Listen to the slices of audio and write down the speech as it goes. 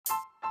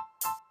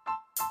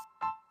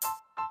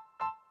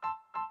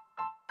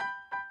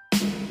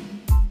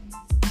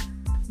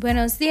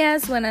Buenos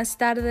días, buenas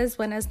tardes,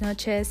 buenas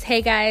noches.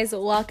 Hey guys,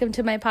 welcome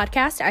to my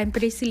podcast. I'm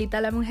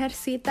Priscilita la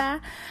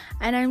Mujercita,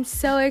 and I'm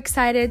so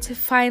excited to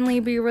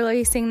finally be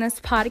releasing this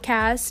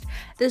podcast.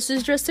 This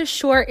is just a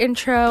short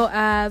intro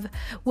of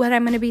what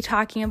I'm going to be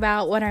talking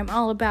about, what I'm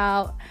all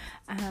about,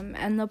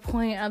 and the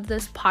point of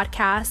this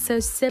podcast.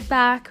 So sit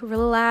back,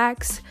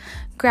 relax,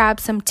 grab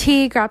some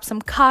tea, grab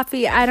some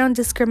coffee. I don't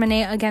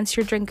discriminate against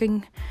your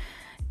drinking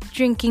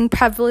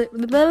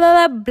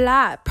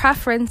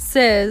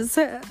preferences.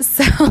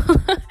 So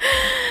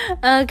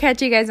I'll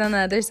catch you guys on the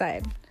other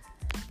side.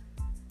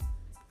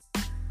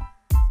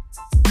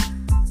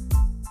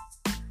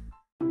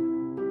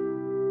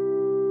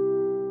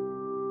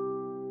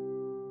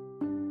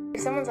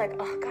 Someone's like,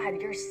 oh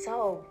God,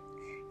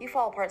 you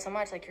fall apart so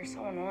much, like you're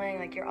so annoying,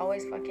 like you're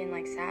always fucking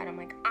like sad. I'm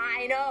like,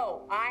 I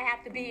know, I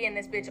have to be in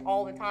this bitch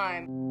all the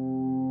time.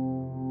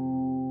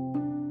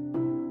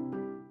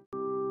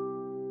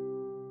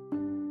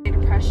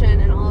 Depression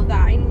and all of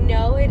that. I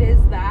know it is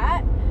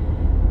that,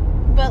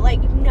 but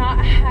like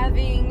not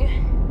having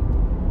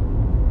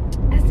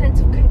a sense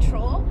of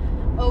control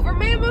over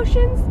my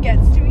emotions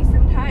gets to me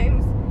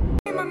sometimes.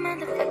 I'm a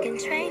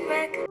motherfucking train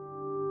wreck.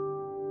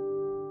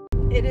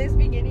 It is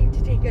beginning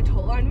to take a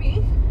toll on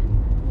me.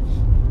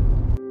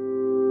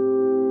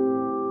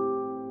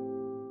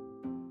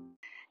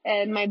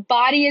 And my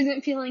body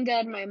isn't feeling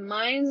good, my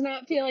mind's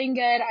not feeling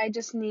good. I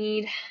just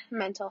need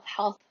mental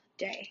health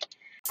day.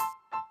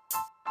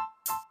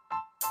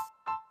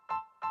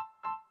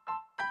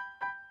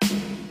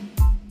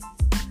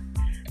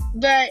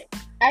 But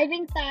I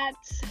think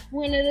that's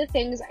one of the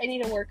things I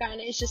need to work on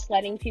is just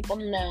letting people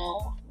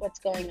know what's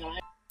going on.